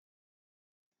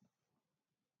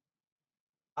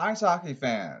Ice hockey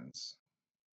fans,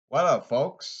 what up,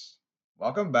 folks?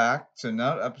 Welcome back to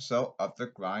another episode of the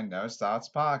Grind Never Stops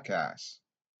podcast.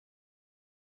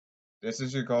 This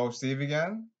is your co Steve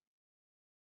again.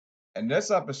 In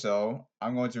this episode,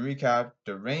 I'm going to recap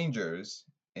the Rangers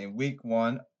in week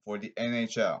one for the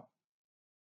NHL.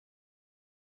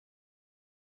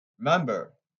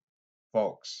 Remember,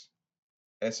 folks,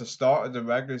 it's the start of the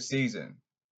regular season.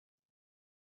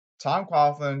 Tom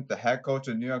Coughlin, the head coach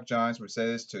of the New York Giants, would say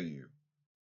this to you.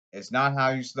 It's not how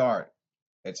you start,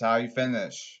 it's how you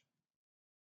finish.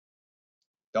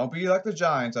 Don't be like the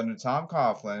Giants under Tom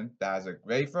Coughlin that has a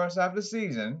great first half of the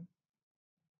season,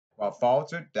 while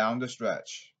faltered down the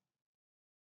stretch.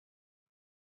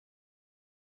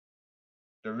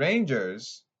 The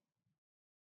Rangers,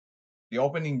 the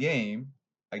opening game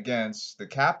against the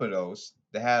Capitals,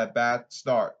 they had a bad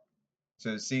start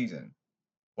to the season,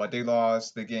 but they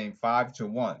lost the game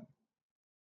 5-1.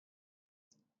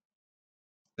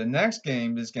 The next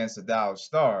game is against the Dallas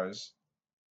Stars.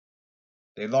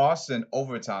 They lost in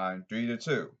overtime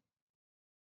 3-2.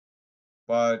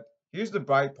 But here's the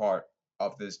bright part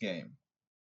of this game.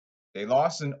 They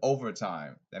lost in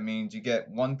overtime. That means you get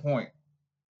 1 point.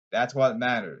 That's what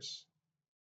matters.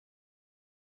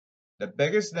 The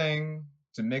biggest thing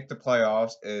to make the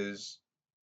playoffs is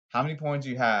how many points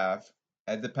you have.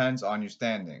 It depends on your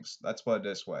standings. Let's put it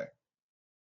this way.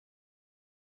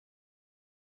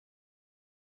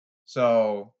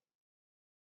 So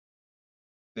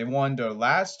they won their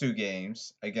last two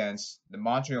games against the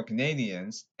Montreal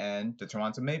Canadiens and the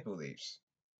Toronto Maple Leafs.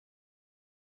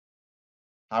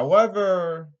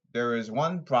 However, there is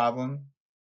one problem.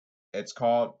 It's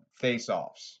called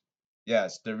face-offs.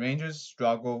 Yes, the Rangers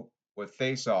struggle with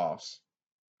face-offs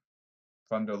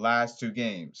from the last two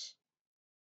games.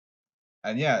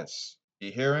 And yes,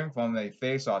 you're hearing from a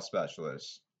face-off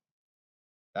specialist.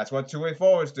 That's what two-way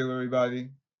forwards do, everybody.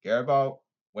 Care about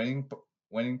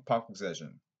winning puck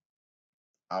possession.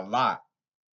 A lot.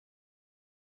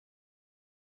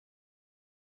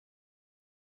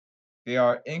 They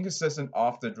are inconsistent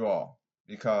off the draw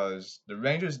because the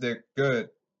Rangers did good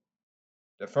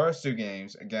the first two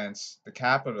games against the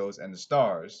Capitals and the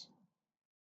Stars,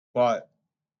 but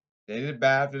they did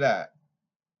bad after that.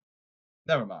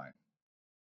 Never mind.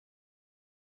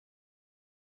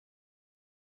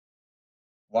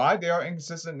 Why they are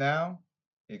inconsistent now?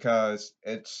 Because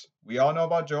it's we all know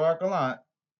about Joe Gallant.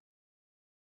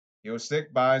 He'll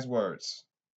stick by his words.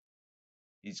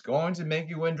 He's going to make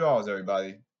you win draws,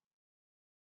 everybody.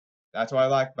 That's what I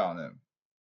like about him.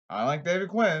 I like David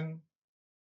Quinn.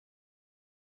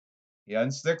 He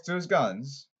doesn't stick to his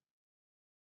guns.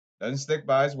 Doesn't stick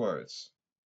by his words.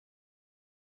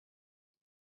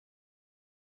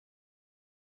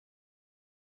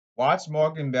 Watch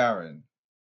Morgan Barron,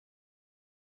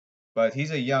 but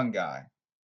he's a young guy.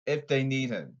 If they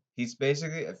need him, he's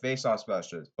basically a face-off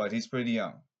specialist, but he's pretty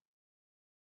young.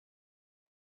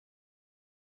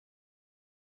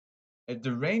 If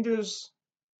the Rangers,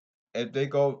 if they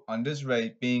go on this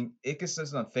rate being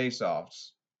inconsistent on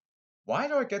face-offs, why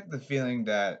do I get the feeling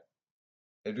that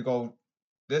if they go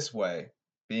this way,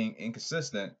 being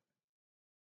inconsistent,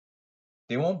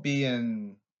 they won't be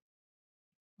in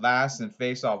last in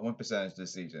face-off win percentage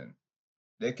this season?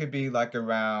 They could be like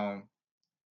around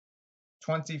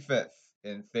 25th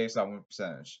in face-off win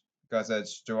percentage because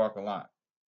that's Gerard Gallant.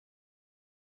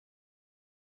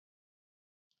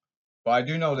 But I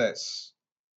do know this: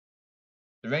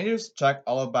 the Rangers check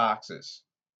all the boxes.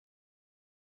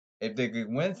 If they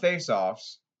can win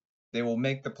face-offs, they will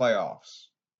make the playoffs.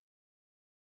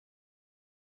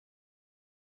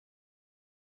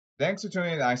 Thanks for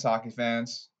tuning in, ice hockey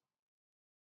fans.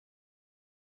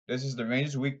 This is the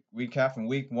Rangers week recap from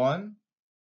week one.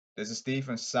 This is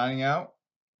Stephen signing out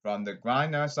from the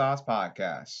Grind Nerd Stars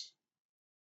podcast.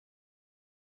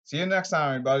 See you next time,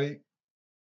 everybody.